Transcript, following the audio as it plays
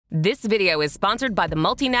This video is sponsored by the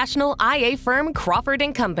multinational IA firm Crawford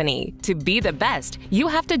 & Company. To be the best, you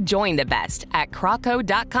have to join the best at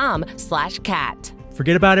crawco.com/cat.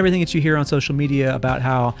 Forget about everything that you hear on social media about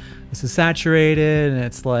how this is saturated and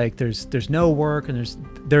it's like there's no work, and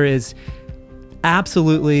there is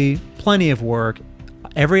absolutely plenty of work.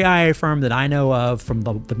 Every IA firm that I know of, from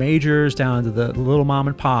the majors down to the little mom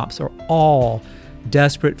and pops, are all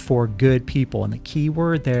desperate for good people. And the key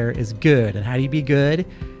word there is good. And how do you be good?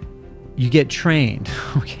 You get trained,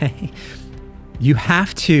 okay? You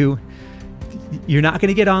have to, you're not going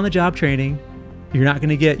to get on the job training. You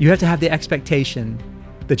have to have the expectation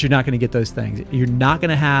that you're not going to get those things. You're not going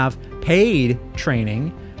to have paid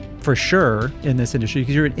training for sure in this industry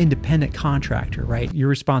because you're an independent contractor, right? Your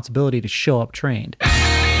responsibility to show up trained.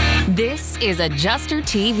 This is Adjuster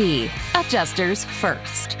TV, Adjusters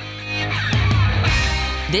First.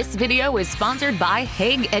 This video is sponsored by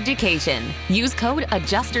Hague Education. Use code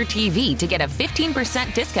AdjusterTV to get a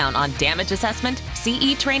 15% discount on damage assessment,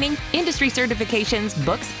 CE training, industry certifications,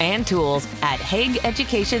 books, and tools at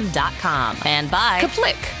hagueeducation.com. And by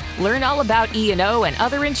Kaplik. Learn all about E&O and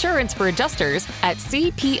other insurance for adjusters at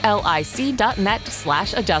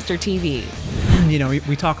cplic.net/AdjusterTV. You know,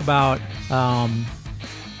 we talk about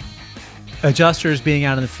adjusters being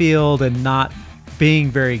out in the field and not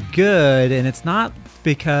being very good, and it's not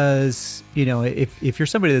because, you know, if you're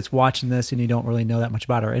somebody that's watching this and you don't really know that much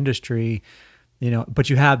about our industry, you know, but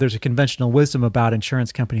there's a conventional wisdom about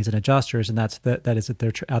insurance companies and adjusters, and that is that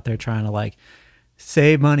they're out there trying to like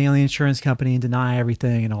save money on the insurance company and deny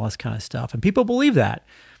everything and all this kind of stuff. And people believe that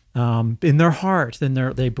in their heart, and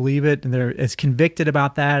they believe it, and they're as convicted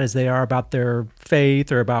about that as they are about their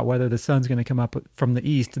faith or about whether the sun's going to come up from the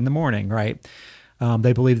east in the morning, right?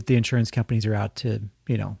 They believe that the insurance companies are out to,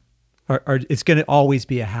 you know, it's going to always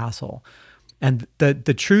be a hassle. And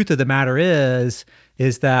the truth of the matter is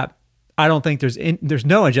that I don't think there's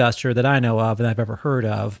no adjuster that I know of and I've ever heard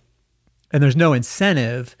of, and there's no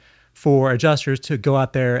incentive for adjusters to go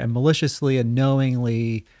out there and maliciously and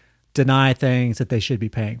knowingly deny things that they should be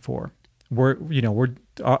paying for. Everything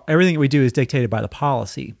that we do is dictated by the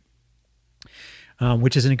policy,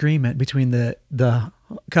 which is an agreement between the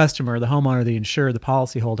customer, the homeowner, the insured, the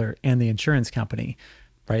policyholder, and the insurance company.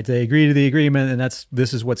 Right? They agree to the agreement, and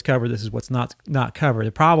this is what's covered, this is what's not covered.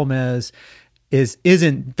 The problem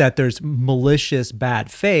isn't that there's malicious bad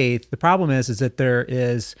faith. The problem is that there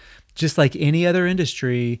is, just like any other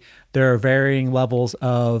industry, there are varying levels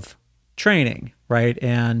of training, right,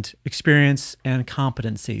 and experience and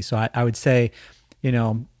competency. So I would say, you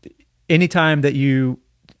know, anytime that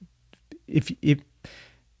if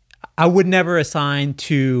I would never assign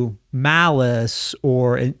to malice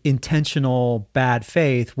or intentional bad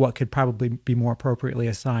faith what could probably be more appropriately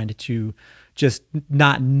assigned to just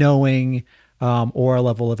not knowing or a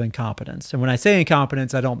level of incompetence. And when I say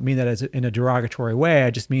incompetence, I don't mean that as in a derogatory way. I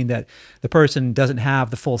just mean that the person doesn't have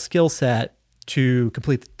the full skill set to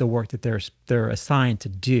complete the work that they're assigned to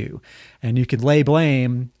do. And you could lay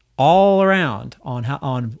blame all around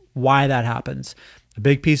on why that happens. A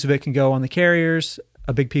big piece of it can go on the carriers.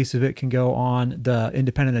 A big piece of it can go on the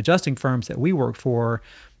independent adjusting firms that we work for.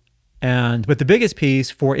 But the biggest piece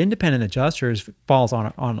for independent adjusters falls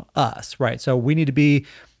on us, right? So when we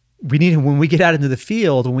get out into the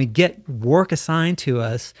field, when we get work assigned to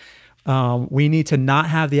us, we need to not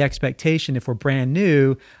have the expectation, if we're brand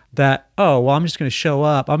new, that, oh, well, I'm just going to show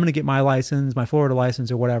up. I'm going to get my license, my Florida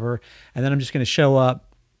license or whatever, and then I'm just going to show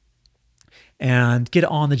up and get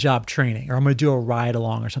on-the-job training, or I'm going to do a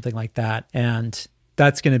ride-along or something like that. And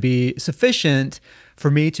that's going to be sufficient for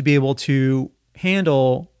me to be able to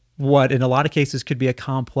handle what in a lot of cases could be a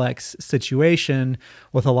complex situation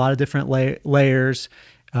with a lot of different layers,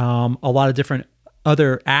 a lot of different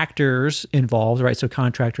other actors involved, right? So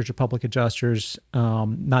contractors or public adjusters,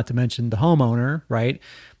 not to mention the homeowner, right?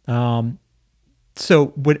 So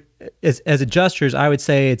as adjusters, I would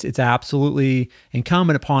say it's absolutely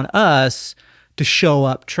incumbent upon us to show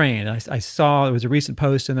up trained. I saw there was a recent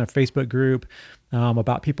post in a Facebook group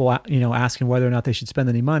about people, you know, asking whether or not they should spend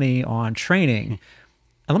any money on training.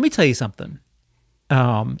 And let me tell you something.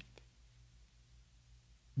 And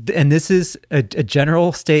this is a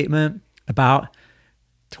general statement about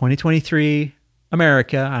 2023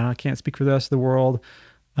 America. I can't speak for the rest of the world.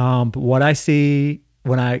 But what I see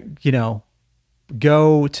when I, you know,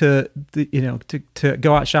 go to to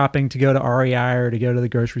go out shopping, to go to REI or to go to the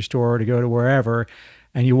grocery store or to go to wherever,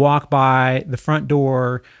 and you walk by the front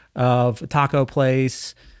door of a taco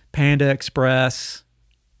place, Panda Express,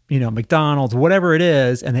 you know, McDonald's, whatever it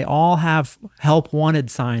is, and they all have help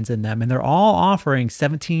wanted signs in them, and they're all offering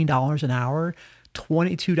 $17 an hour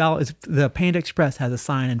 $22. The Panda Express has a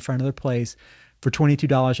sign in front of their place for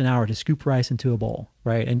 $22 an hour to scoop rice into a bowl,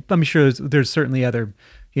 right? And I'm sure there's certainly other,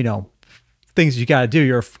 things you got to do.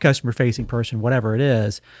 You're a customer facing person, whatever it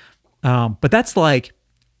is. But that's like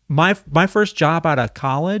my first job out of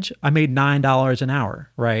college, I made $9 an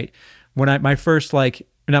hour, right? When my first, like,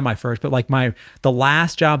 not my first, but like the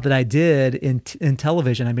last job that I did in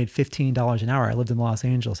television, I made $15 an hour. I lived in Los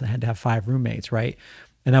Angeles. I had to have 5 roommates, right?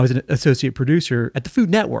 And I was an associate producer at the Food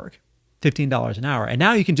Network, $15 an hour. And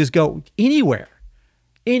now you can just go anywhere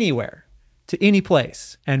to any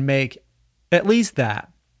place and make at least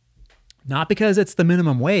that. Not because it's the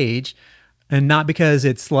minimum wage and not because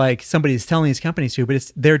it's like somebody's telling these companies to,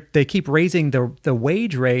 but they keep raising the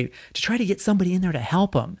wage rate to try to get somebody in there to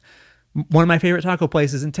help them. One of my favorite taco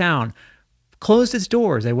places in town closed its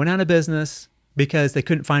doors. They went out of business because they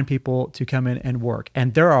couldn't find people to come in and work.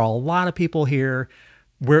 And there are a lot of people here.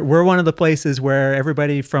 We're one of the places where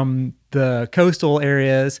everybody from the coastal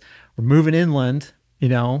areas are moving inland,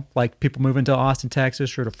 like people moving to Austin,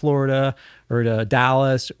 Texas, or to Florida, or to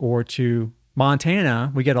Dallas, or to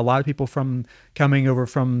Montana. We get a lot of people coming over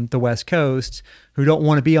from the West Coast who don't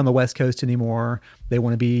want to be on the West Coast anymore. They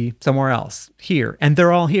want to be somewhere else here. And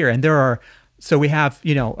they're all here. And so we have,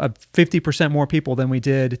 50% more people than we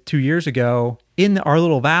did 2 years ago in our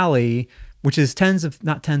little valley, which is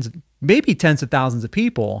maybe tens of thousands of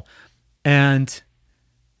people. And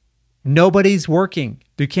nobody's working.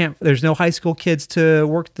 There's no high school kids to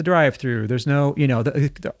work the drive-through. There's no,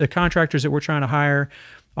 the contractors that we're trying to hire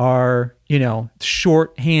are,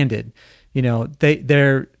 short-handed.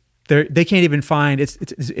 They can't even find,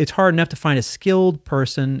 it's hard enough to find a skilled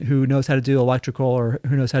person who knows how to do electrical or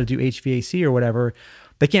who knows how to do HVAC or whatever.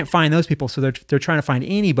 They can't find those people. So they're trying to find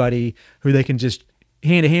anybody who they can just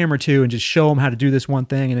hand a hammer to and just show them how to do this one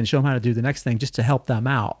thing and then show them how to do the next thing just to help them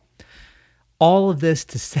out. All of this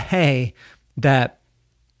to say that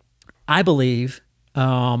I believe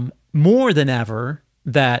more than ever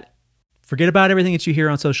that forget about everything that you hear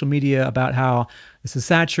on social media about how this is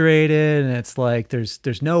saturated and it's like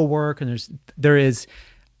there's no work, and there is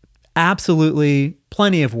absolutely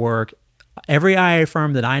plenty of work. Every IA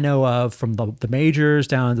firm that I know of, from the majors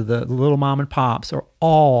down to the little mom and pops, are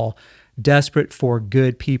all desperate for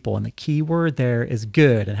good people. And the key word there is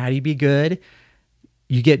good. And how do you be good?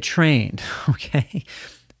 You get trained, okay?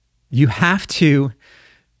 You have to,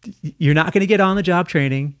 you're not going to get on the job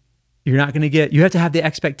training. You have to have the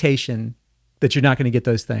expectation that you're not going to get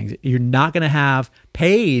those things. You're not going to have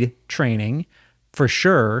paid training for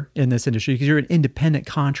sure in this industry because you're an independent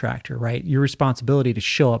contractor, right? Your responsibility to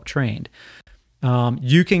show up trained.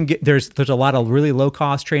 You can get, there's a lot of really low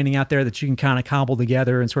cost training out there that you can kind of cobble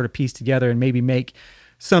together and sort of piece together and maybe make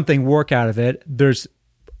something work out of it. There's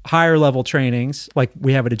higher level trainings like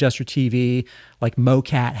we have at Adjuster TV, like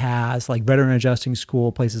MoCat has, like Veteran Adjusting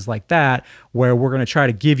School, places like that, where we're going to try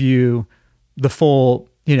to give you the full,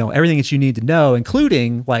 everything that you need to know,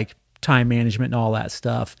 including like time management and all that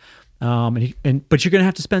stuff. But you're going to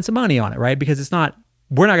have to spend some money on it, right? Because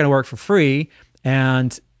we're not going to work for free,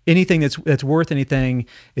 and anything that's worth anything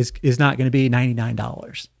is not going to be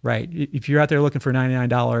 $99, right? If you're out there looking for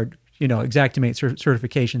 $99, xactimate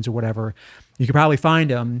certifications or whatever, you could probably find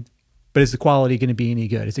them, but is the quality going to be any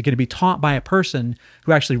good? Is it going to be taught by a person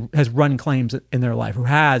who actually has run claims in their life, who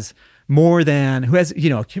has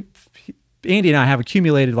Andy and I have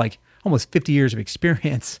accumulated like almost 50 years of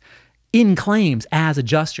experience in claims as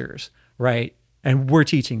adjusters, right? And we're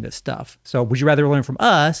teaching this stuff. So would you rather learn from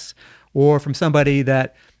us or from somebody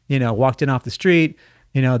that, walked in off the street,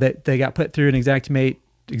 that they got put through an xactimate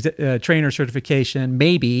trainer certification,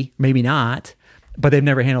 maybe not, but they've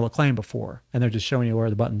never handled a claim before, and they're just showing you where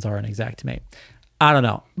the buttons are in xactimate. I don't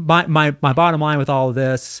know. My bottom line with all of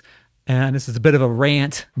this, and this is a bit of a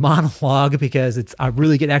rant monologue because I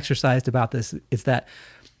really get exercised about this, is that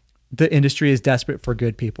the industry is desperate for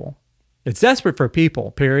good people. It's desperate for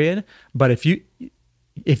people, period. But if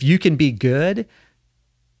you can be good,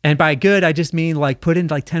 and by good, I just mean like put in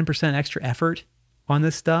like 10% extra effort on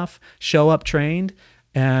this stuff, show up trained,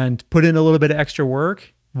 and put in a little bit of extra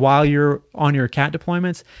work while you're on your CAT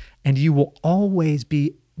deployments, and you will always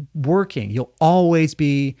be working. You'll always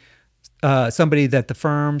be somebody that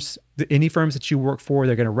any firms that you work for,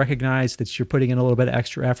 they're going to recognize that you're putting in a little bit of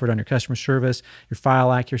extra effort on your customer service, your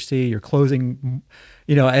file accuracy, your closing,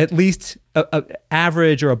 at least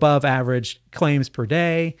average or above average claims per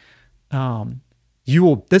day.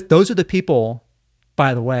 Those are the people,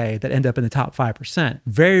 by the way, that end up in the top 5%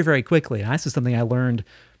 very, very quickly. And this is something I learned,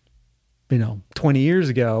 20 years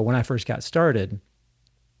ago when I first got started.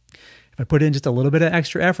 If I put in just a little bit of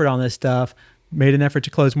extra effort on this stuff, made an effort to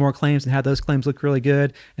close more claims and had those claims look really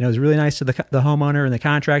good. And it was really nice to the homeowner and the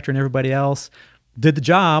contractor and everybody else. Did the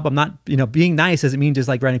job. I'm not, being nice doesn't mean just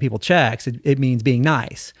like writing people checks. It means being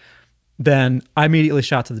nice. Then I immediately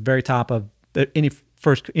shot to the very top of any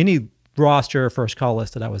roster or first call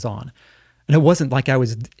list that I was on. And it wasn't like I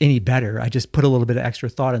was any better. I just put a little bit of extra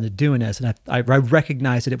thought into doing this. And I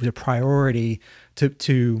recognized that it was a priority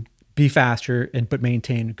to be faster but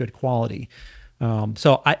maintain good quality.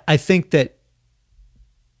 So I think that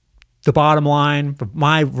the bottom line of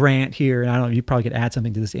my rant here, and I don't know, you probably could add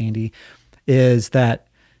something to this, Andy, is that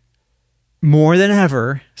more than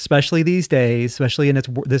ever, especially these days, especially in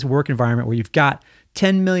this work environment where you've got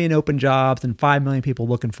 10 million open jobs and 5 million people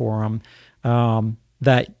looking for them,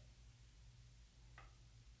 that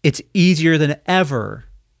it's easier than ever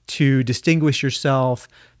to distinguish yourself,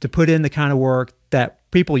 to put in the kind of work that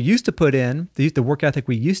people used to put in, the work ethic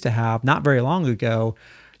we used to have not very long ago.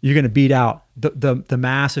 You're going to beat out the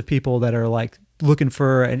mass of people that are like looking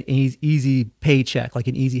for an easy paycheck, like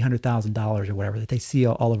an easy $100,000 or whatever that they see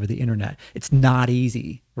all over the internet. It's not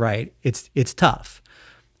easy, right? It's tough,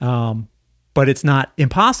 but it's not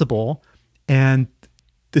impossible. And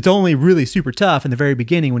it's only really super tough in the very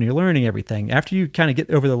beginning when you're learning everything. After you kind of get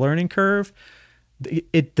over the learning curve,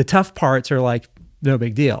 the tough parts are like no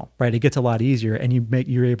big deal, right? It gets a lot easier, and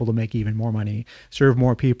you're able to make even more money, serve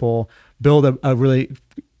more people, build a really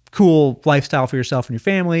cool lifestyle for yourself and your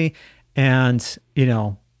family, and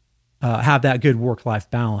have that good work-life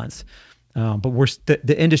balance. But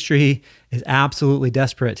the industry is absolutely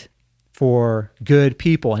desperate for good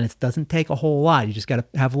people, and it doesn't take a whole lot. You just got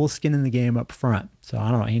to have a little skin in the game up front. So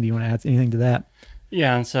I don't know, Andy, you want to add anything to that?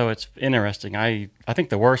 Yeah, and so it's interesting. I think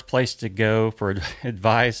the worst place to go for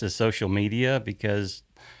advice is social media, because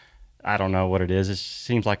I don't know what it is. It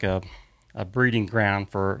seems like a breeding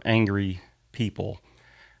ground for angry people.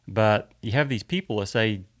 But you have these people that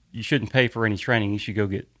say you shouldn't pay for any training. You should go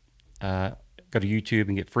to YouTube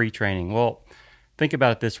and get free training. Well, think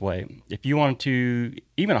about it this way. If you wanted to,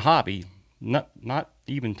 even a hobby, not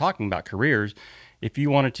even talking about careers, if you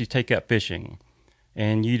wanted to take up fishing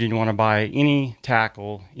and you didn't want to buy any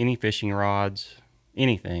tackle, any fishing rods,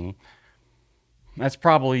 anything, you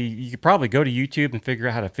could probably go to YouTube and figure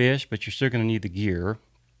out how to fish, but you're still going to need the gear.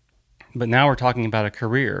 But now we're talking about a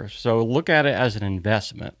career. So look at it as an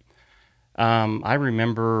investment. I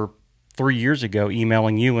remember 3 years ago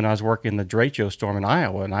emailing you when I was working the derecho storm in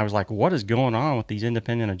Iowa, and I was like, what is going on with these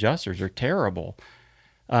independent adjusters? They're terrible.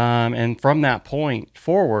 And from that point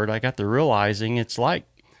forward, I got to realizing it's like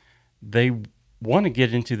they want to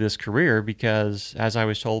get into this career because, as I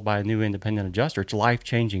was told by a new independent adjuster, it's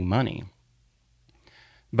life-changing money.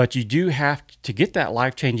 But you do have to get that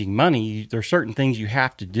life-changing money. There's certain things you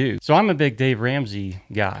have to do. So I'm a big Dave Ramsey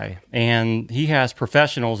guy, and he has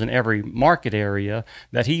professionals in every market area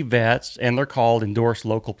that he vets, and they're called endorsed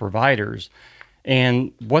local providers.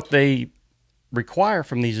 And what they require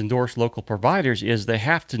from these endorsed local providers is they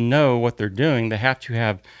have to know what they're doing. They have to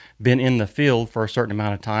have been in the field for a certain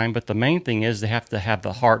amount of time. But the main thing is they have to have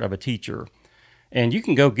the heart of a teacher. And you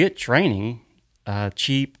can go get training,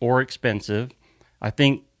 cheap or expensive. I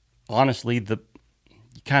think, honestly,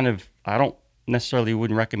 I don't necessarily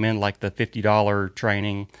wouldn't recommend like the $50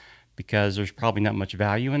 training, because there's probably not much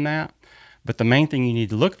value in that. But the main thing you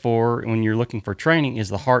need to look for when you're looking for training is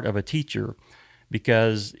the heart of a teacher,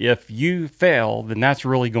 because if you fail, then that's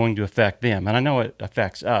really going to affect them. And I know it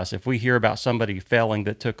affects us. If we hear about somebody failing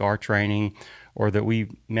that took our training or that we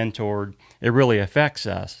mentored, it really affects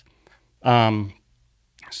us.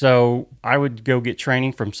 So I would go get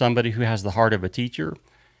training from somebody who has the heart of a teacher,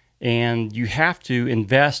 and you have to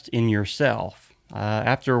invest in yourself.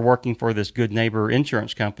 After working for this Good Neighbor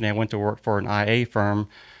insurance company, I went to work for an IA firm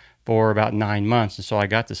for about 9 months. And so I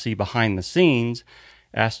got to see behind the scenes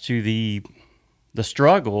as to the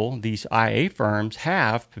struggle these IA firms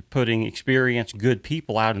have putting experienced, good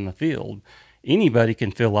people out in the field. Anybody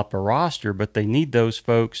can fill up a roster, but they need those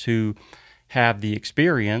folks who have the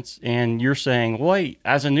experience. And you're saying, wait,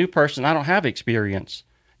 as a new person, I don't have experience.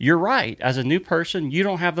 You're right. As a new person, you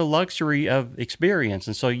don't have the luxury of experience.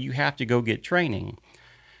 And so you have to go get training.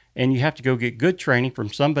 And you have to go get good training from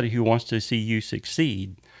somebody who wants to see you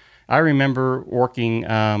succeed. I remember working,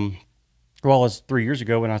 it was 3 years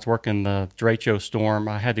ago when I was working the derecho storm.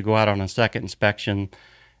 I had to go out on a second inspection,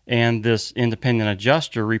 and this independent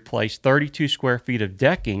adjuster replaced 32 square feet of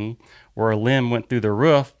decking where a limb went through the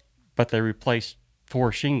roof, but they replaced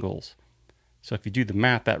 4 shingles. So if you do the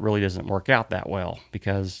math, that really doesn't work out that well,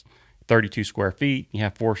 because 32 square feet, you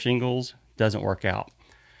have 4 shingles, doesn't work out.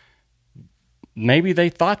 Maybe they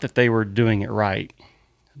thought that they were doing it right.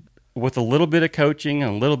 With a little bit of coaching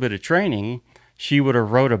and a little bit of training, she would have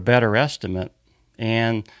wrote a better estimate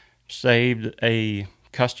and saved a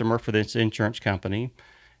customer for this insurance company.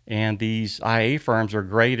 And these IA firms are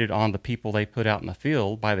graded on the people they put out in the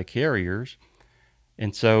field by the carriers.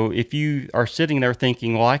 And so if you are sitting there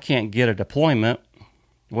thinking, well, I can't get a deployment,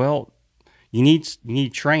 well, you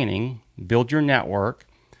need training, build your network,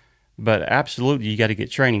 but absolutely you got to get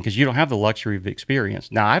training because you don't have the luxury of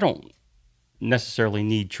experience. Now, I don't necessarily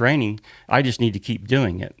need training. I just need to keep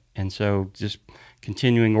doing it. And so just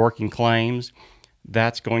continuing working claims,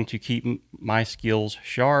 that's going to keep my skills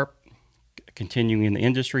sharp. Continuing in the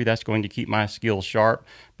industry, that's going to keep my skills sharp.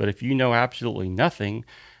 But if you know absolutely nothing,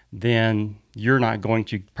 then you're not going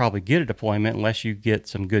to probably get a deployment unless you get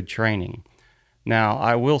some good training. Now,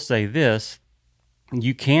 I will say this,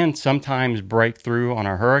 you can sometimes break through on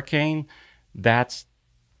a hurricane. That's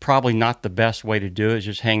probably not the best way to do it, is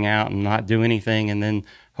just hang out and not do anything and then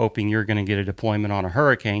hoping you're going to get a deployment on a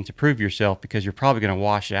hurricane to prove yourself, because you're probably going to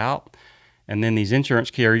wash out. And then these insurance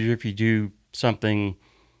carriers, if you do something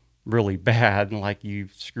really bad, like you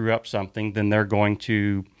screw up something, then they're going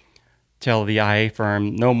to tell the IA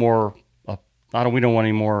firm, no more, we don't want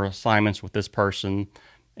any more assignments with this person.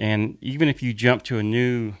 And even if you jump to a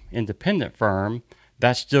new independent firm,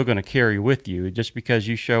 that's still going to carry with you. Just because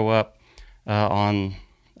you show up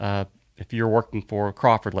if you're working for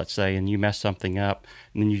Crawford, let's say, and you mess something up,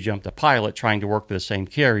 and then you jump to Pilot trying to work for the same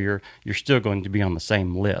carrier, you're still going to be on the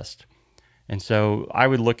same list. And so I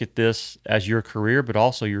would look at this as your career, but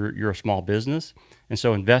also you're a small business. And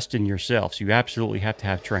so invest in yourself. So you absolutely have to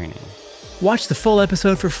have training. Watch the full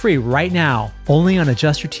episode for free right now, only on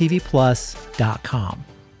AdjusterTVPlus.com.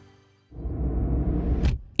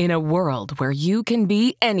 In a world where you can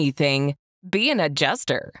be anything, be an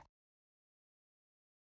adjuster.